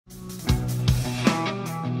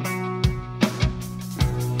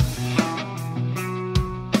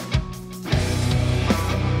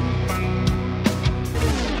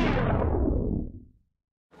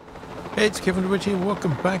It's Kevin DeWitt here.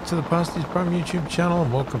 Welcome back to the pasthisprime YouTube channel,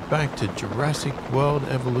 and welcome back to Jurassic World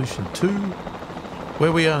Evolution 2,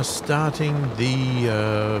 where we are starting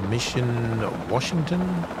the mission Washington,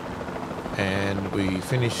 and we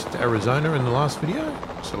finished Arizona in the last video.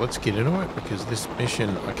 So let's get into it, because this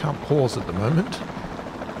mission, I can't pause at the moment.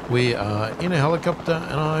 We are in a helicopter,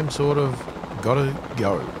 and I'm sort of gotta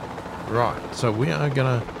go. Right, so we are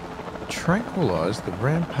gonna tranquilize the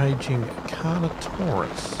rampaging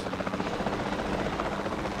Carnotaurus.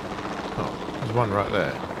 There's one right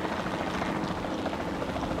there.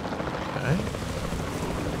 Okay.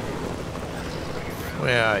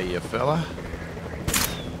 Where are you, fella?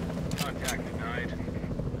 Contact denied.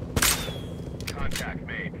 Contact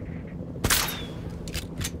made.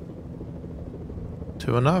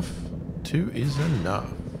 Two enough? Two is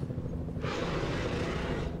enough.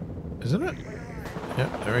 Isn't it?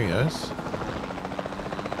 Yep, there he goes.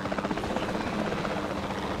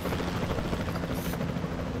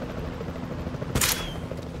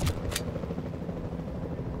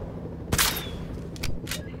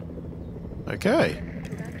 Okay.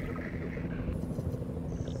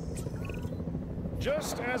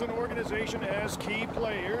 Just as an organization has key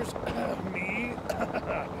players, me,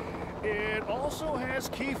 it also has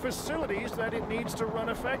key facilities that it needs to run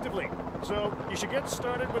effectively. So you should get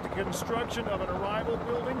started with the construction of an arrival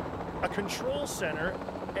building, a control center,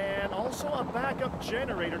 and also a backup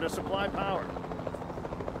generator to supply power.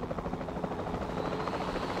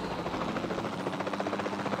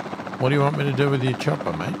 What do you want me to do with your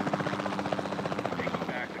chopper, mate?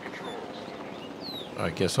 I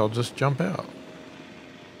guess I'll just jump out.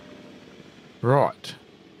 Right.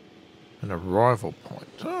 An arrival point.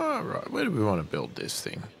 Oh, right. Where do we want to build this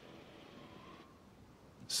thing?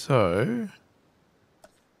 So...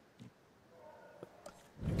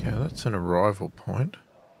 okay, that's an arrival point.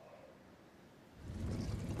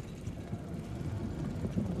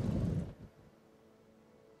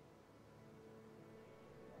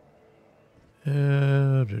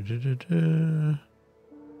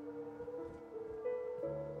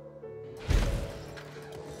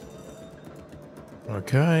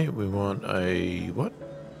 Okay, we want a, what?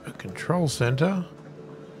 A control center.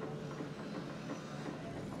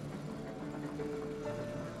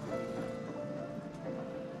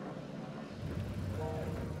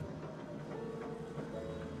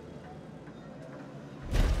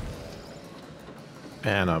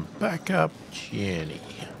 And a backup Jenny.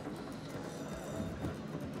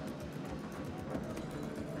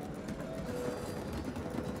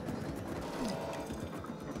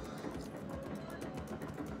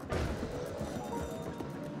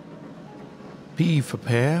 P for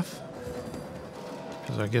path,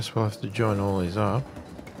 because I guess we'll have to join all these up.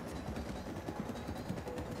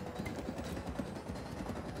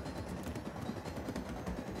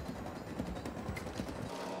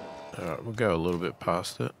 Alright, we'll go a little bit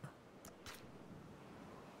past it.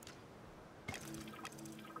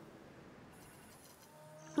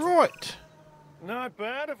 Right. Not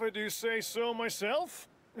bad if I do say so myself,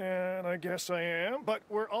 and I guess I am, but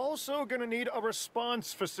we're also going to need a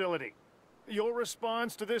response facility. Your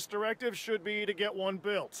response to this directive should be to get one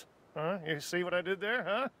built. Huh? You see what I did there,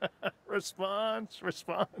 huh? Response.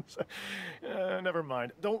 Never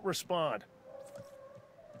mind. Don't respond.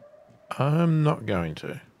 I'm not going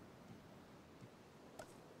to.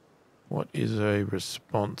 What is a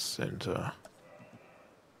response center?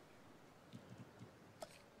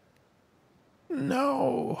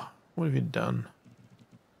 No. What have you done?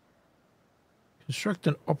 Construct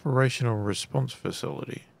an operational response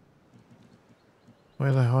facility. Where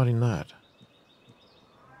are they hiding that?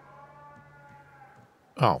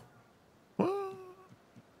 Oh. What?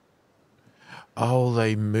 Oh,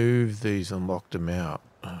 they moved these and locked them out.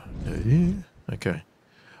 Okay.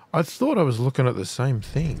 I thought I was looking at the same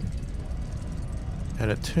thing. And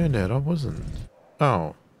it turned out I wasn't.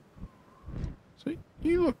 Oh. So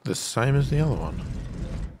you look the same as the other one.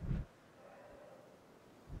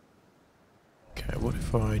 Okay, what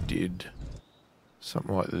if I did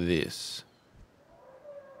something like this?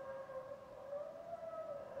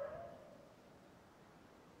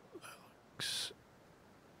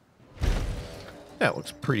 That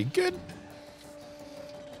looks pretty good.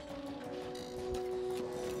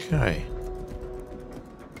 Okay.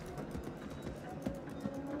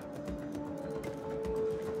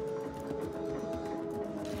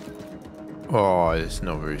 Oh, it's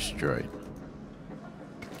not very straight.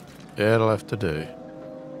 It'll have to do.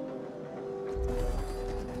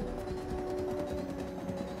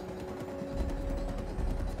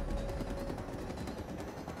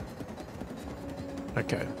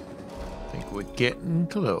 Okay. I think we're getting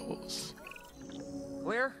close.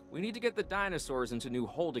 Claire, we need to get the dinosaurs into new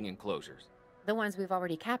holding enclosures. The ones we've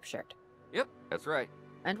already captured. Yep, that's right.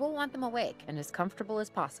 And we'll want them awake and as comfortable as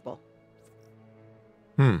possible.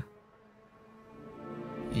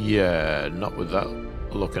 Yeah, not with that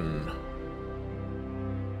looking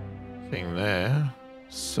thing there.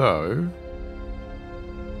 So,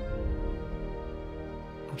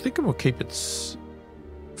 I'm thinking we'll keep it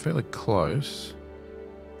fairly close.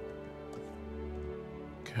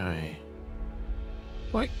 Okay.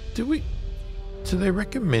 Like, do they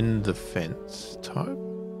recommend the fence type?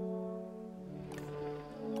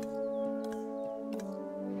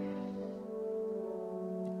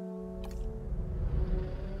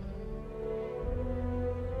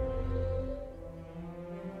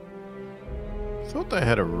 I thought they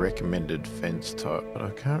had a recommended fence type, but I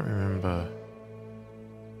can't remember.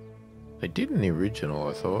 They did in the original,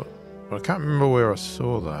 I thought, but I can't remember where I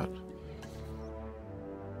saw that.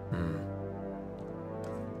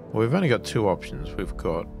 Well, we've only got two options. We've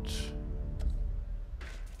got...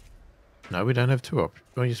 No, we don't have two options.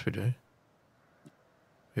 Oh, yes, we do.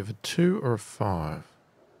 We have a 2 or a 5.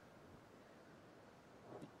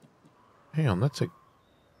 Hang on, that's a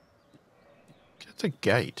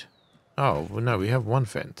gate. Oh, well, no, we have one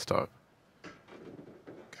fence type.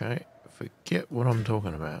 Okay, forget what I'm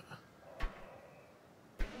talking about.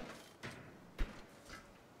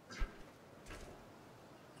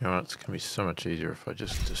 You know what, it's going to be so much easier if I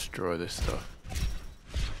just destroy this stuff.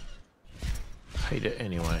 I hate it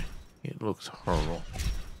anyway. It looks horrible.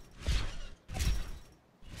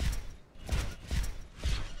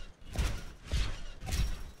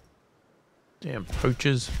 Damn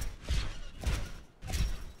poachers.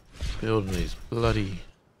 Building these bloody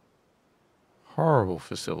horrible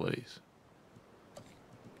facilities.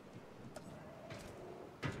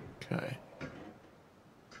 Okay.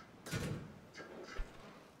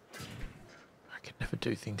 I can never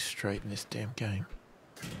do things straight in this damn game.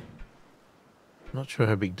 Not sure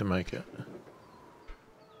how big to make it.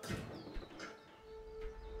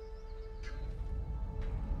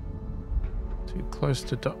 Too close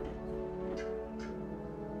to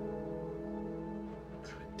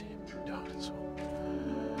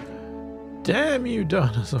Damn you,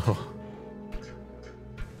 dinosaur!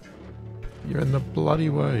 You're in the bloody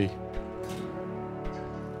way.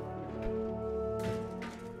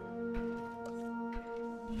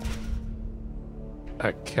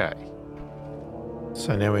 Okay.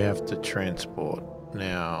 So now we have to transport.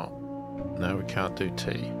 Now, no, we can't do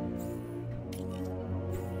T.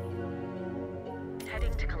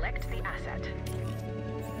 Heading to collect the asset.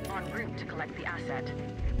 En route to collect the asset.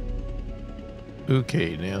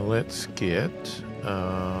 Okay, now let's get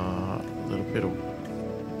a little bit of...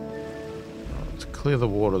 let's clear the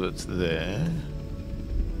water that's there.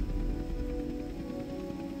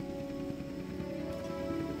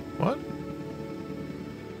 What?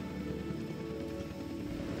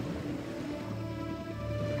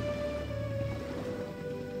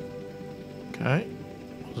 Okay,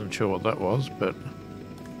 wasn't sure what that was, but...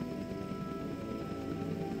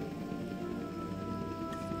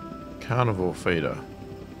 Carnivore feeder.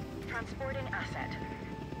 Transporting asset.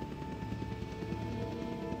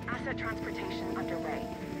 Asset transportation underway.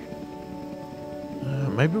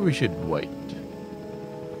 Maybe we should wait.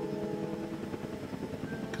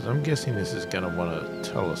 Because I'm guessing this is going to want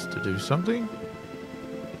to tell us to do something.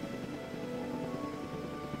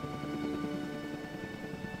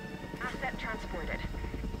 Asset transported.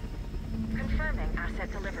 Confirming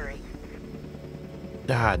asset delivery.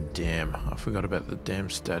 Ah, damn. I forgot about the damn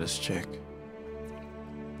status check.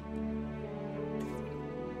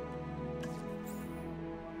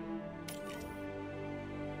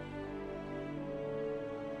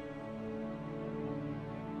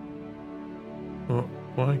 Oh,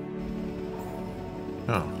 why?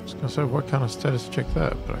 Oh, I was going to say, why can't I status check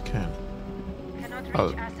that? But I can. Cannot reach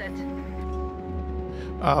Oh. asset.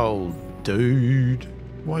 Oh, dude.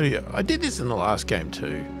 Why do you... I did this in the last game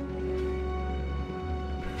too.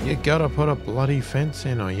 You gotta put a bloody fence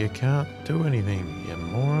in or you can't do anything, you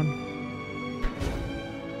moron.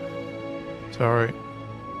 Sorry.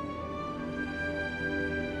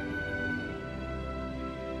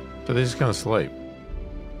 So they're just gonna sleep.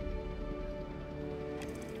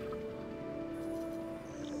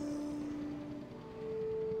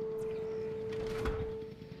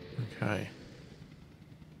 Okay.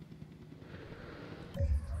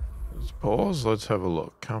 Let's pause, let's have a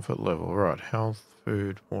look. Comfort level, right, health.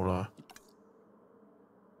 Food, water,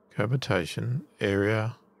 cohabitation,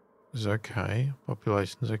 area is okay,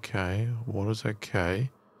 population's okay, water's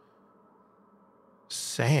okay,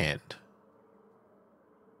 sand.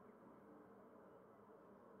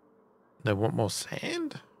 They want more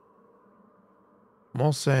sand?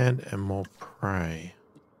 More sand and more prey.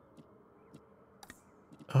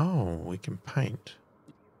 Oh, we can paint.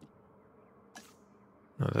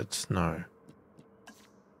 No, that's snow.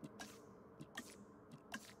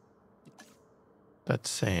 That's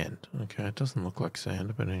sand. Okay, it doesn't look like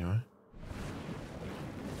sand, but anyway.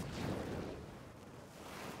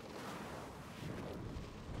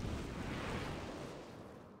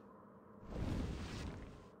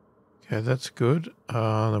 Okay, that's good. They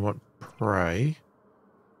want prey.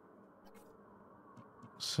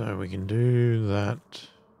 So we can do that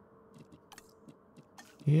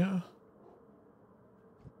here.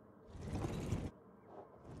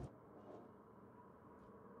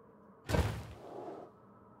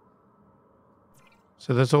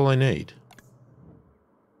 So that's all I need.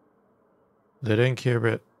 They don't care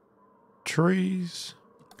about trees.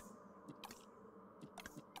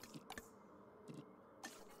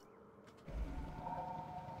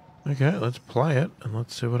 Okay, let's play it and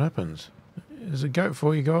let's see what happens. There's a goat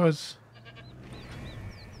for you guys.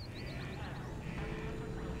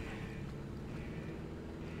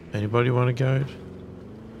 Anybody want a goat?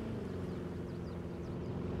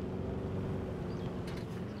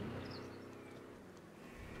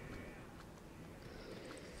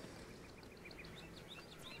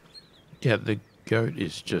 Yeah, the goat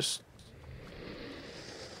is just...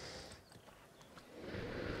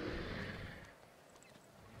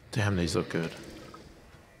 Damn, these look good.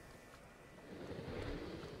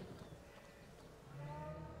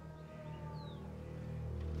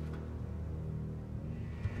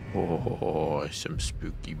 Oh, some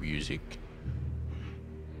spooky music.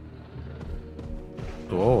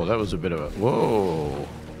 Oh, that was a bit of a... Whoa.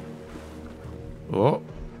 Oh.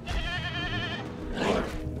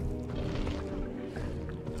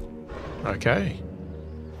 Okay.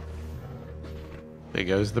 There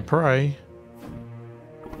goes the prey.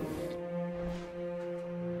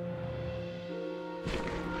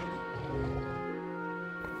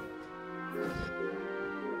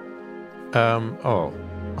 Oh,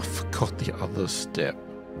 I forgot the other step.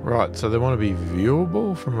 Right, so they want to be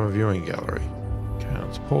viewable from a viewing gallery. Okay,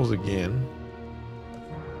 let's pause again.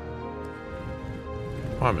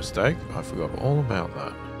 My mistake, I forgot all about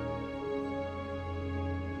that.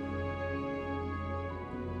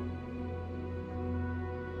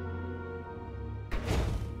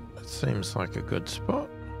 That seems like a good spot.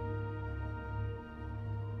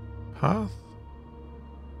 Path.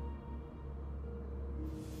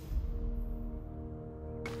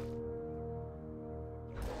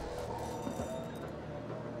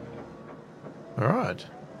 All right.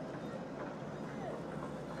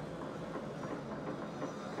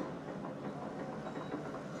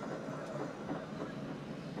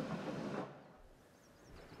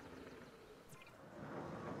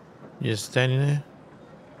 You just standing there?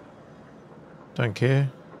 Don't care?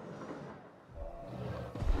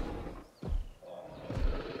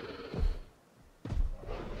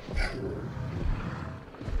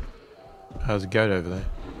 How's the goat over there?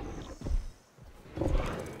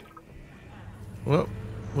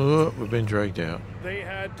 Well, we've been dragged out. They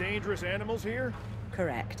had dangerous animals here?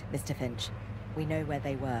 Correct, Mr. Finch. We know where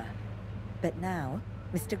they were. But now,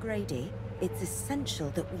 Mr. Grady, it's essential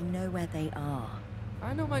that we know where they are.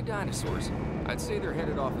 I know my dinosaurs. I'd say they're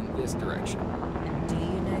headed off in this direction. And do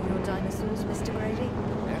you know your dinosaurs, Mr. Grady?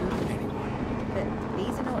 Better than anyone. But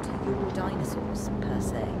these are not your dinosaurs, per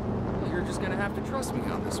se. Well, you're just gonna have to trust me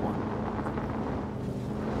on this one.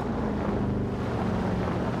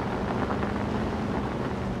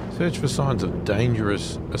 Search for signs of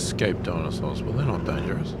dangerous escaped dinosaurs. Well, they're not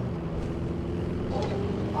dangerous.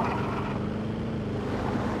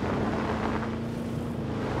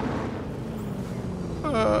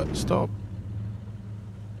 Stop.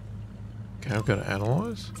 Okay, I've got to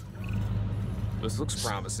analyze. This looks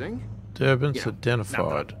promising. Disturbance Yeah,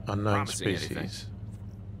 identified. not Unknown promising species. anything.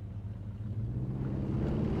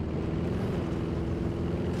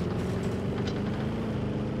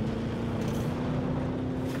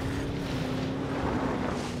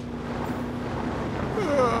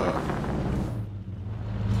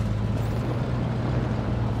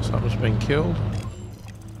 Something's been killed.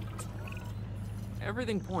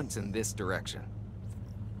 Everything points in this direction.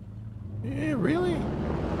 Yeah, really?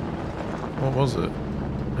 What was it?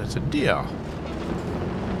 It's a deer.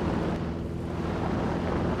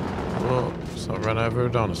 Oh, so I ran over a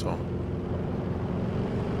dinosaur.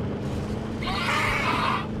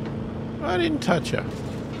 I didn't touch her.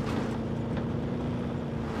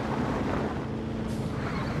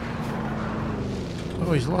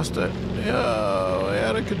 Oh, he's lost it. Oh,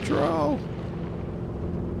 out of control.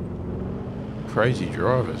 Crazy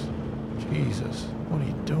drivers. Jesus, what are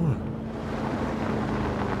you doing?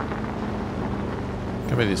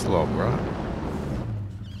 Give me this log, right?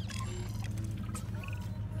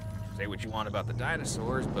 Say what you want about the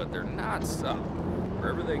dinosaurs, but they're not subtle.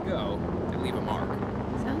 Wherever they go, they leave a mark.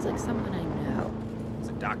 Sounds like someone I know. Is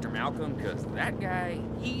it Dr. Malcolm? Because that guy,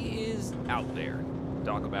 he is out there.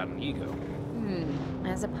 Talk about an ego.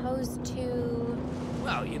 As opposed to...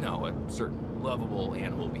 Well, you know, a certain lovable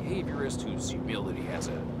animal behaviorist whose humility has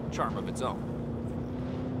a charm of its own.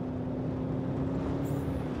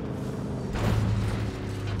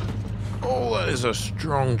 Oh, that is a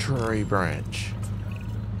strong tree branch.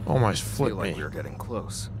 Almost I feel flipped like me. we're getting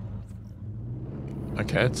close.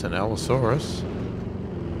 Okay, it's an Allosaurus.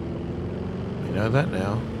 We know that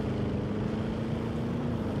now.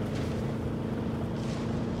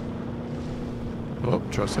 Oh,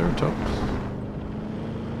 Triceratops.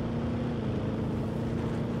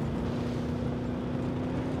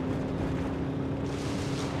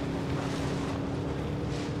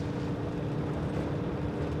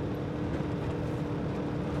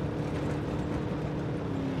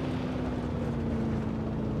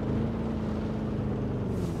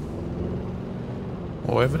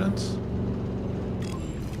 More evidence?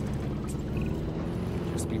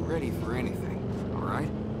 Just be ready for anything, all right?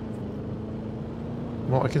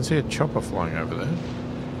 Well, I can see a chopper flying over there.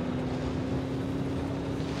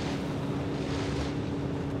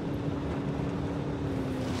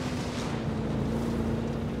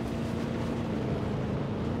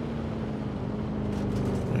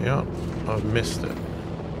 Yeah, I've missed it.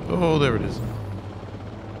 Oh, there it is.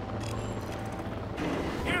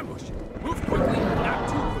 Ambush! Move quickly, not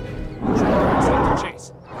too quickly. Try to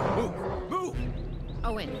chase. Move! Move!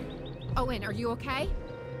 Owen, are you okay?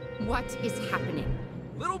 What is happening?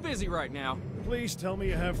 Little busy right now. Please tell me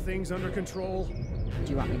you have things under control.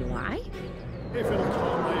 Do you want me to lie? If it'll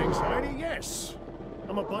calm my anxiety, yes.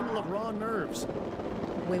 I'm a bundle of raw nerves.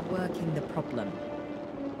 We're working the problem.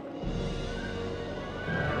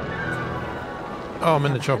 Oh, I'm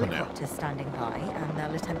in the chopper now. Helicopters standing by, and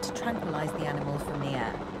they'll attempt to tranquilize the animal from the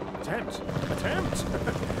air. Attempt.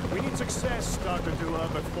 We need success, Dr. Dua,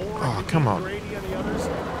 before Oh, come on. Grady and the others.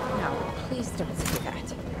 No, please don't say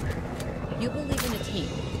that. You believe in a team,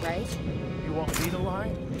 right? You want me to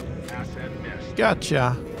lie? Asset missed.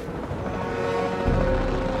 Gotcha.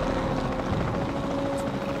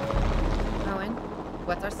 Owen,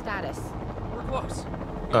 what's our status? We're close.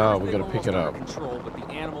 We gotta pick it up. Under control, but the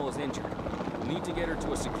animal is injured. We'll need to get her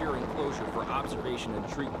to a secure enclosure for observation and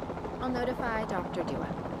treatment. I'll notify Dr. Dua.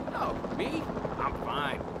 Oh, me? I'm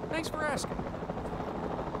fine. Thanks for asking.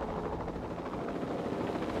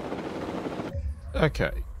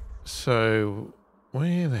 Okay, so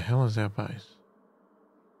where the hell is our base?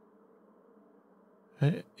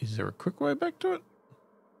 Hey, is there a quick way back to it?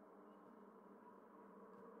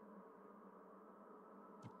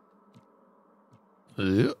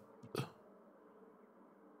 Yeah.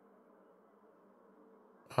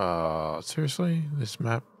 Seriously? This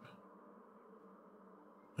map?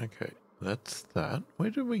 Okay, that's that.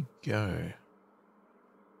 Where did we go?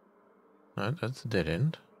 No, that's a dead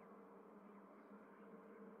end.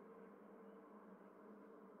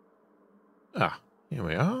 Ah, here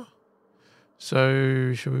we are.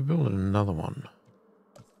 So, should we build another one?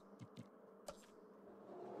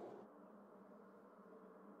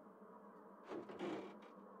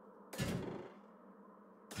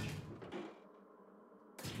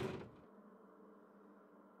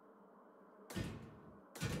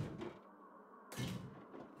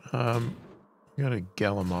 We got a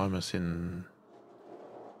Gallimimus in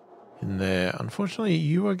there. Unfortunately,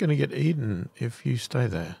 you are going to get eaten if you stay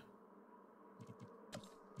there.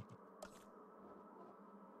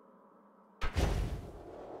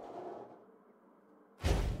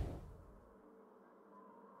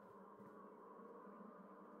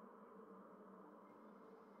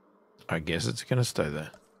 I guess it's going to stay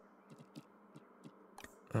there.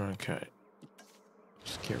 Okay.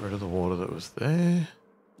 Just get rid of the water that was there.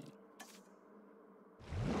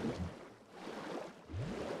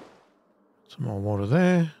 Some more water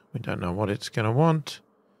there. We don't know what it's going to want.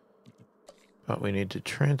 But we need to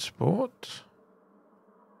transport.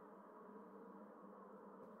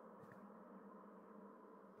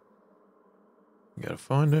 We gotta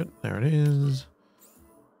find it. There it is.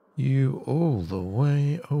 You all the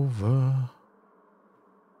way over.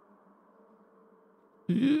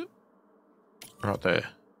 Yeah. Right there.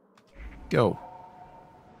 Go.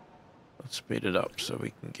 Let's speed it up so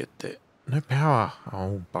we can get there. No power.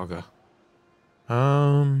 Oh, bugger.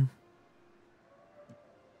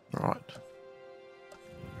 Right.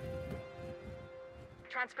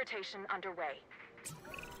 Transportation underway.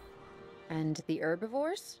 And the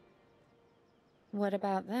herbivores? What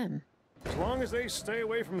about them? As long as they stay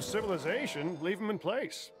away from civilization, leave them in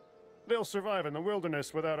place. They'll survive in the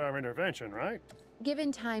wilderness without our intervention, right?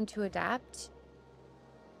 Given time to adapt,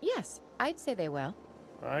 yes, I'd say they will.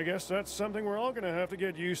 I guess that's something we're all gonna have to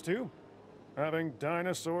get used to. Having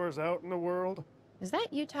dinosaurs out in the world. Is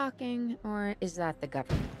that you talking, or is that the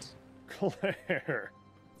government? Claire,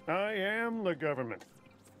 I am the government.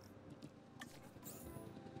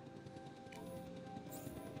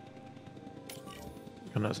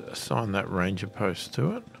 Gonna assign that ranger post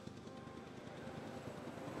to it.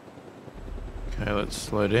 Okay, let's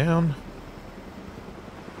slow down.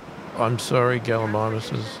 I'm sorry,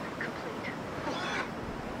 Gallimimuses.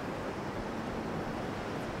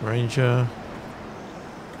 Ranger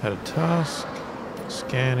had a task.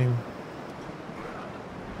 Scanning.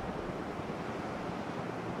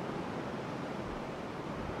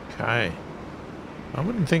 Okay. I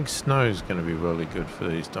wouldn't think snow's going to be really good for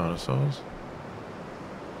these dinosaurs.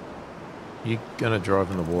 You're going to drive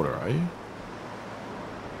in the water, are you?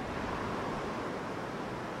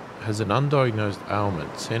 Has an undiagnosed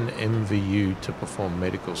ailment. Send MVU to perform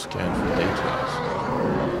medical scan for details.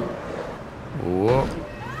 Whoa.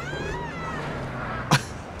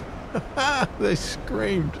 They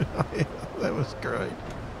screamed. That was great.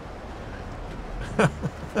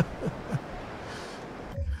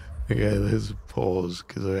 Okay, there's a pause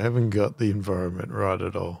because I haven't got the environment right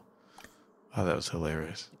at all. Oh, that was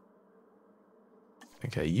hilarious.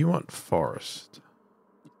 Okay, you want forest.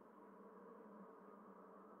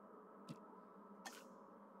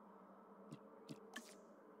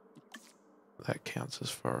 That counts as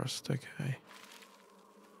forest, okay.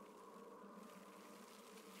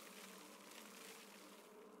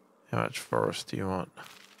 How much forest do you want?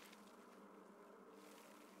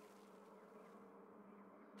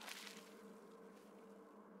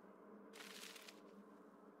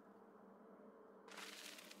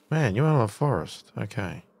 Man, you want a lot of forest.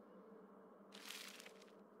 Okay.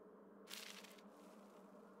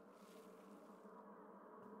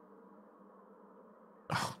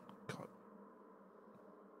 Oh, God.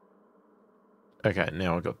 Okay,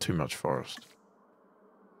 now I've got too much forest.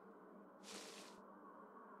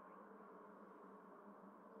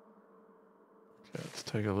 Okay, let's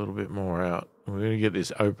take a little bit more out. We're going to get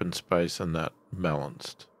this open space and that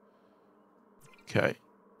balanced. Okay,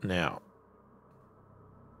 now.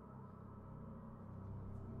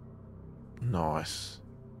 Nice.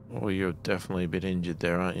 Oh, you're definitely a bit injured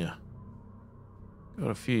there, aren't you? Got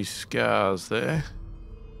a few scars there.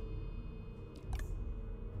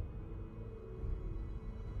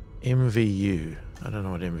 MVU. I don't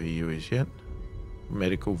know what MVU is yet.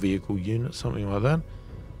 Medical vehicle unit, something like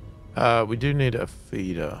that. We do need a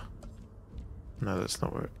feeder. No, that's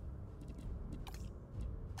not where.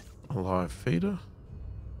 A live feeder.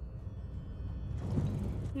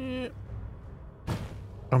 Yeah.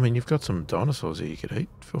 I mean, you've got some dinosaurs that you could eat.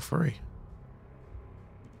 Feel free.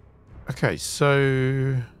 Okay,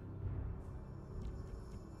 so...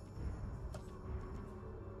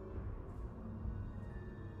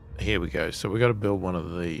 Here we go. So we got to build one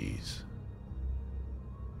of these.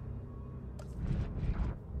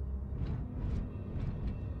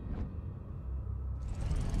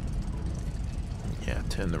 Yeah,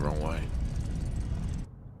 turn the wrong way.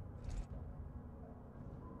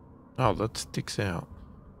 Oh, that sticks out.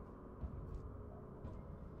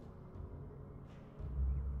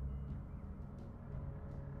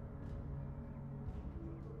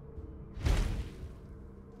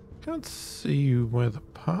 Can't see where the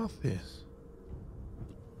path is.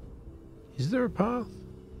 Is there a path?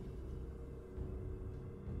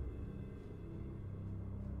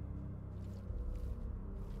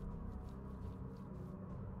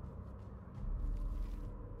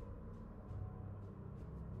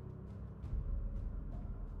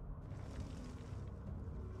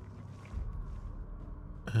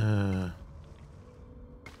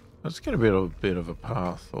 It's going to be a bit of a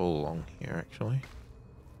path all along here, actually.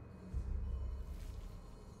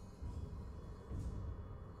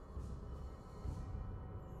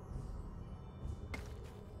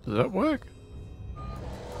 Does that work?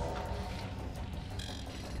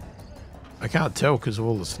 I can't tell because of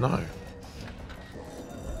all the snow.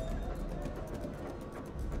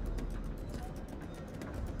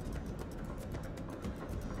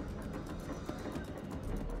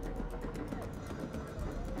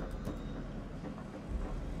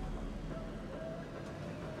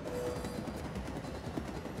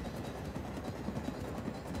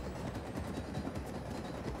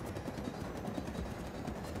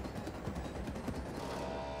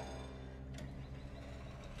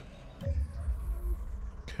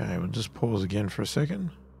 Okay. Okay, we'll just pause again for a second.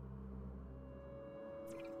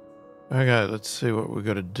 Okay, let's see what we've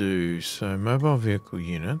got to do. So, mobile vehicle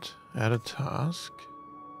unit, add a task.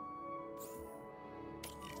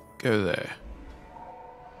 Go there.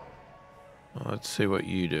 Well, let's see what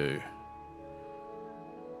you do.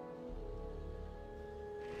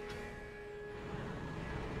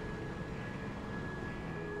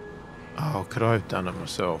 Oh, could I have done it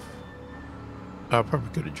myself? I probably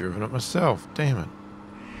could have driven it myself. Damn it.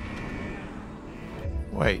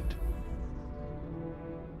 Wait.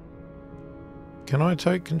 Can I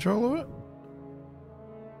take control of it?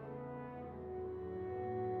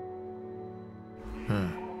 Huh.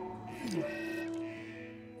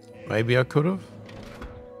 Maybe I could have.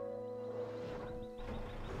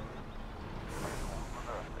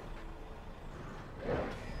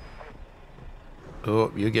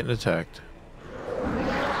 Oh, you're getting attacked.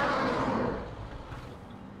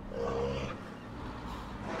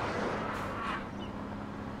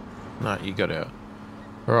 No, you got out.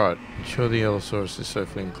 Alright, ensure the Allosaurus is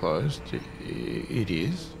safely enclosed. It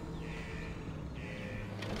is.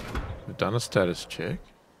 We've done a status check.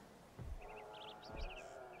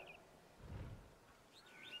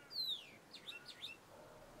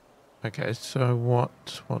 Okay, so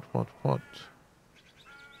what?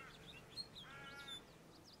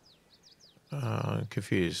 I'm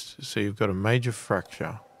confused. So you've got a major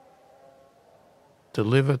fracture.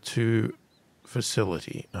 Deliver to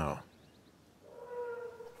facility. Oh.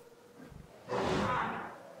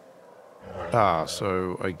 Ah,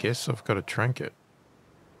 so I guess I've got to trank it.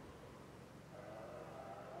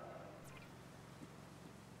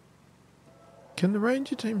 Can the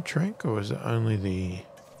ranger team trank, or is it only the...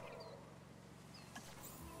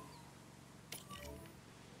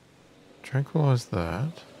 Tranquilize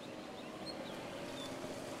that.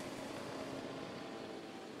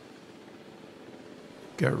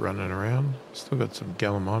 Go running around. Still got some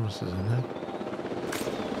Gallimimuses in there.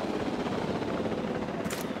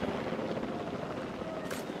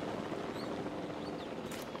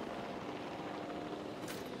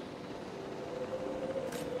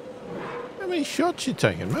 How many shots you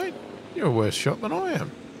taking, mate? You're a worse shot than I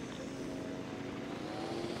am.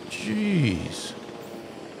 Jeez.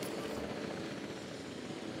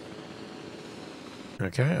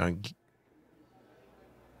 Okay,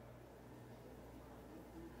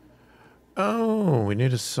 Oh, we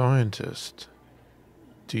need a scientist.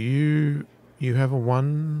 Do you have a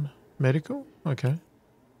 1 medical? Okay.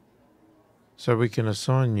 So we can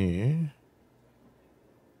assign you.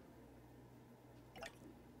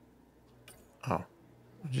 Oh,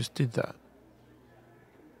 I just did that.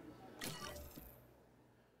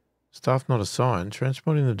 Staff not assigned.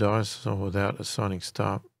 Transporting the dinosaur without assigning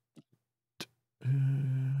staff.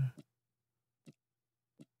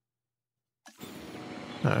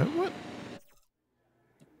 No, what?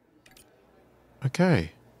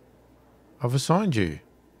 Okay. I've assigned you.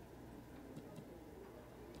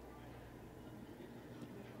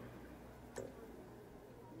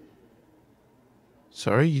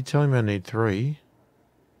 Sorry, you telling me I need 3?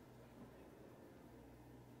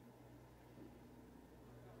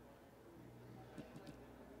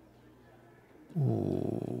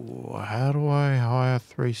 Ooh, how do I hire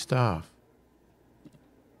 3 staff?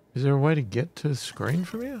 Is there a way to get to the screen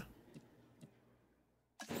from here?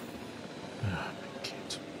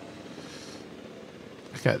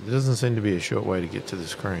 Okay, there doesn't seem to be a short way to get to the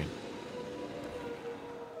screen.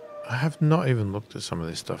 I have not even looked at some of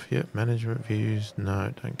this stuff yet. Management views,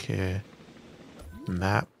 no, don't care.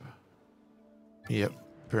 Map. Yep,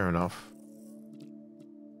 fair enough.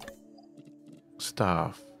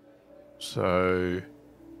 Staff. So,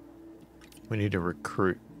 we need to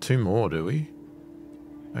recruit 2 more, do we?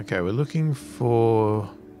 Okay, we're looking for...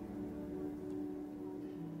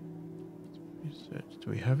 Do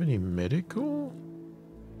we have any medical?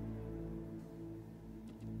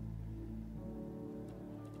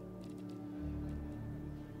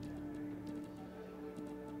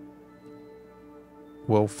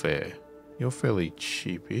 Welfare. You're fairly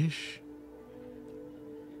cheapish.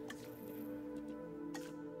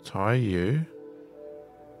 Tie you.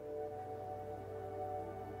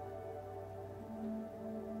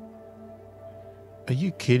 Are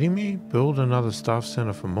you kidding me? Build another staff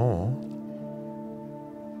center for more?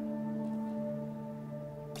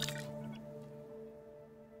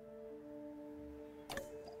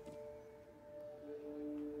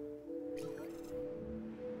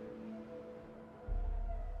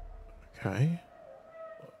 Okay.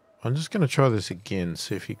 I'm just going to try this again,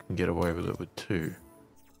 see if you can get away with it with 2.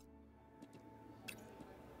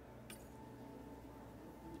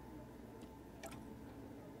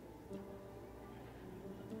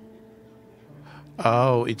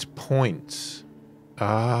 Oh, it's points.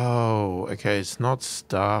 Oh, okay. It's not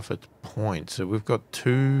staff, it's points. So we've got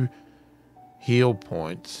 2 heal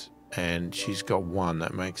points and she's got 1.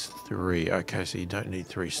 That makes 3. Okay, so you don't need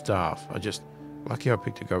 3 staff. Lucky I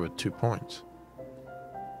picked a guy with 2 points.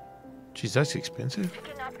 Geez, that's expensive.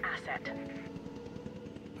 Picking up asset.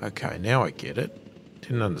 Okay, now I get it.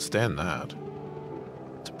 Didn't understand that.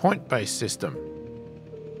 It's a point-based system.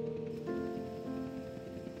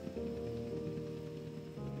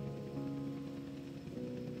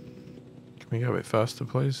 Can we go a bit faster,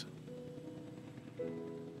 please?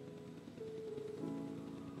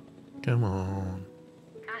 Come on.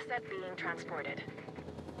 Asset being transported.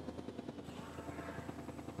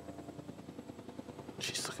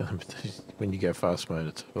 Jeez, look at them. When you go fast mode,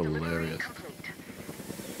 it's Delivery hilarious. complete.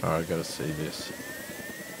 Alright, I gotta see this.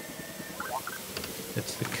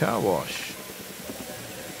 It's the car wash.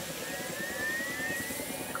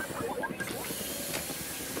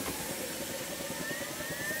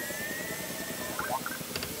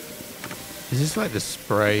 Is this like the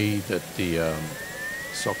spray that the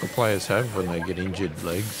soccer players have when they get injured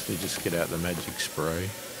legs? They just get out the magic spray.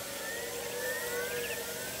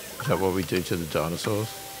 Is that what we do to the dinosaurs?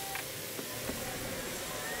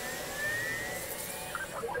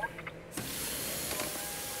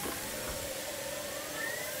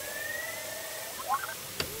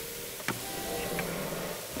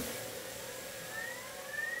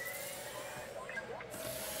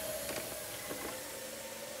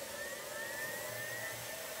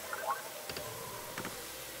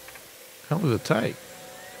 How long does it take?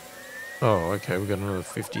 Oh, okay, we've got another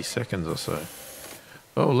 50 seconds or so.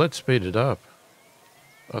 Oh, let's speed it up.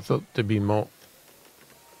 I thought there'd be more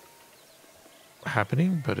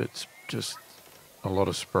happening, but it's just a lot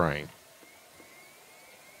of spraying.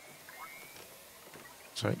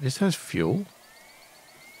 So this has fuel.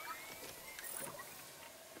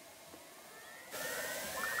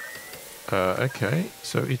 Okay,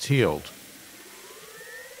 so it's healed.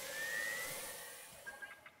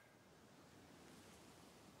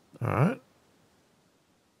 Alright.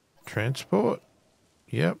 Transport.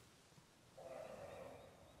 Yep.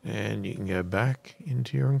 And you can go back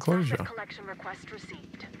into your enclosure. Asset collection request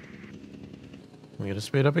received. We're going to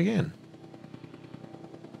speed up again.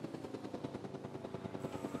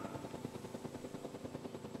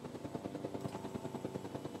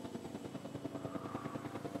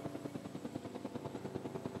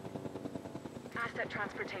 Asset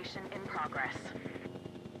transportation in progress.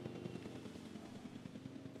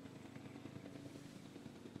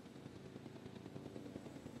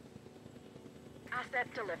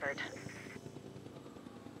 Asset delivered.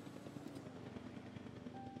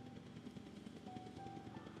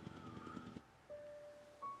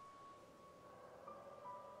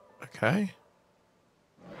 Okay.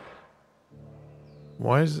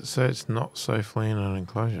 Why does it say it's not safely in an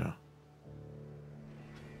enclosure?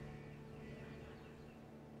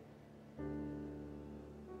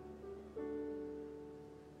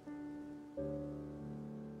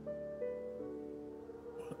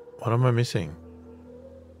 What am I missing?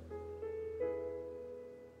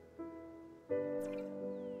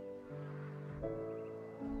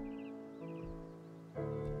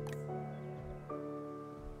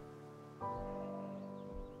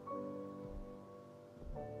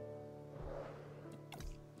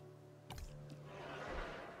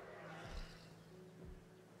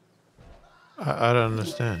 I don't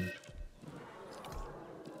understand.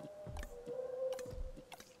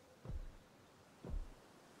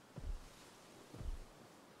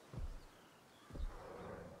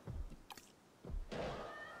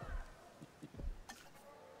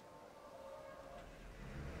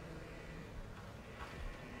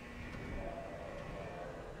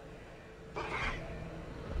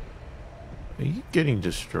 Are you getting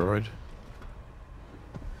destroyed?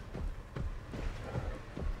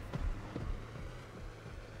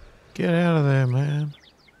 Get out of there, man.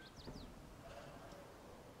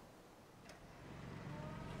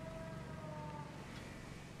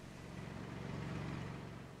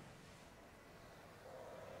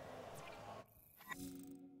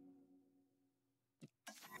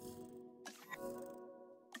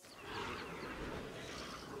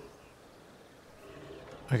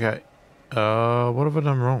 Okay. What have I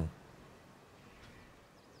done wrong?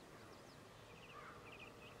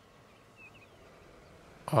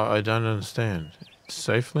 I don't understand. It's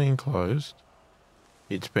safely enclosed.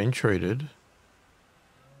 It's been treated.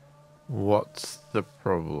 What's the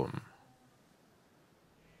problem?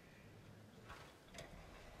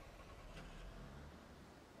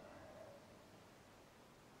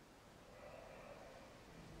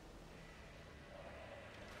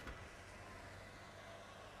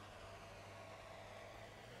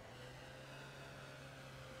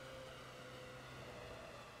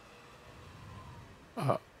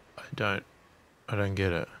 I don't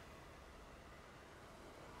get it.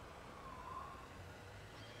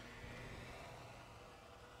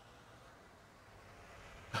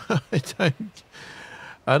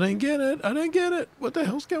 I don't get it. I don't get it. What the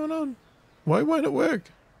hell's going on? Why won't it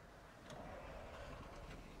work?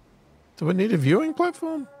 Do we need a viewing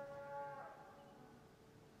platform?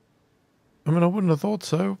 I mean, I wouldn't have thought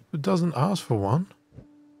so. It doesn't ask for one.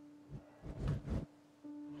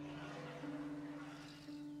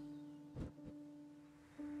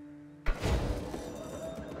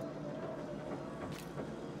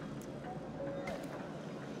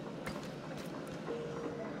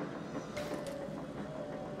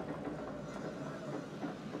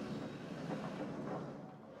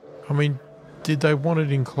 I mean, did they want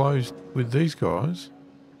it enclosed with these guys?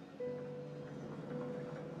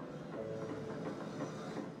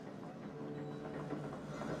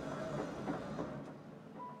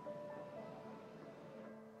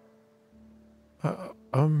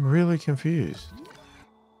 I'm really confused.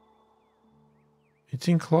 It's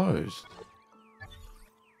enclosed.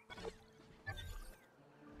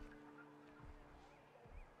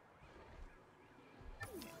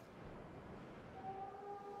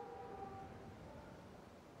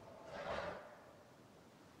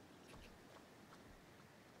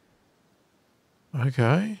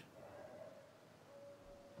 Okay.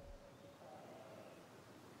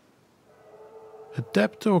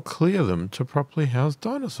 Adapt or clear them to properly house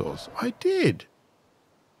dinosaurs. I did.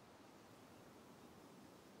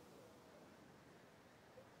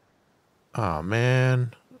 Oh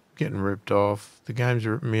man, I'm getting ripped off. The game's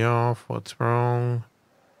ripping me off. What's wrong?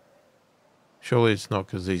 Surely it's not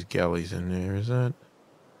because these galleys in there, is it?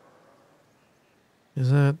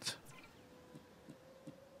 Is it?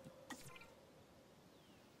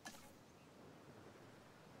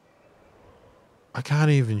 I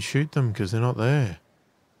can't even shoot them because they're not there.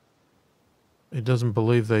 It doesn't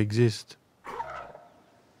believe they exist.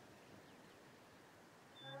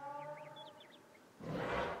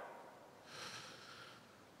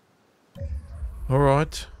 All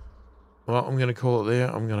right. Well, I'm going to call it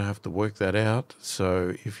there. I'm going to have to work that out.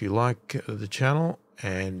 So if you like the channel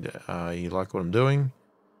and you like what I'm doing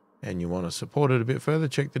and you want to support it a bit further,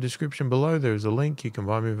 check the description below. There is a link. You can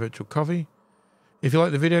buy me a virtual coffee. If you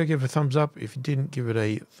liked the video, give it a thumbs up. If you didn't, give it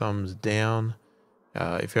a thumbs down.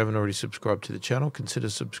 If you haven't already subscribed to the channel, consider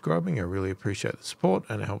subscribing. I really appreciate the support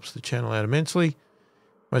and it helps the channel out immensely.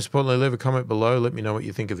 Most importantly, leave a comment below. Let me know what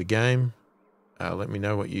you think of the game. Let me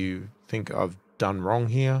know what you think I've done wrong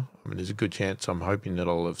here. I mean, there's a good chance I'm hoping that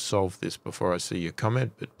I'll have solved this before I see your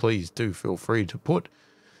comment, but please do feel free to put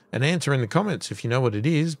an answer in the comments if you know what it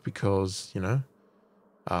is, because, you know,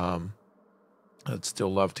 I'd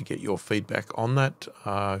still love to get your feedback on that.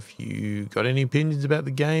 If you got any opinions about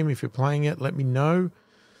the game, if you're playing it, let me know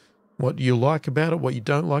what you like about it, what you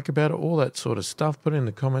don't like about it, all that sort of stuff. Put it in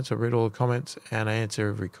the comments. I read all the comments and I answer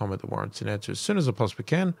every comment that warrants an answer as soon as I possibly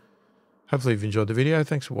can. Hopefully you've enjoyed the video.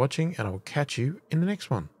 Thanks for watching and I will catch you in the next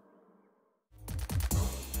one.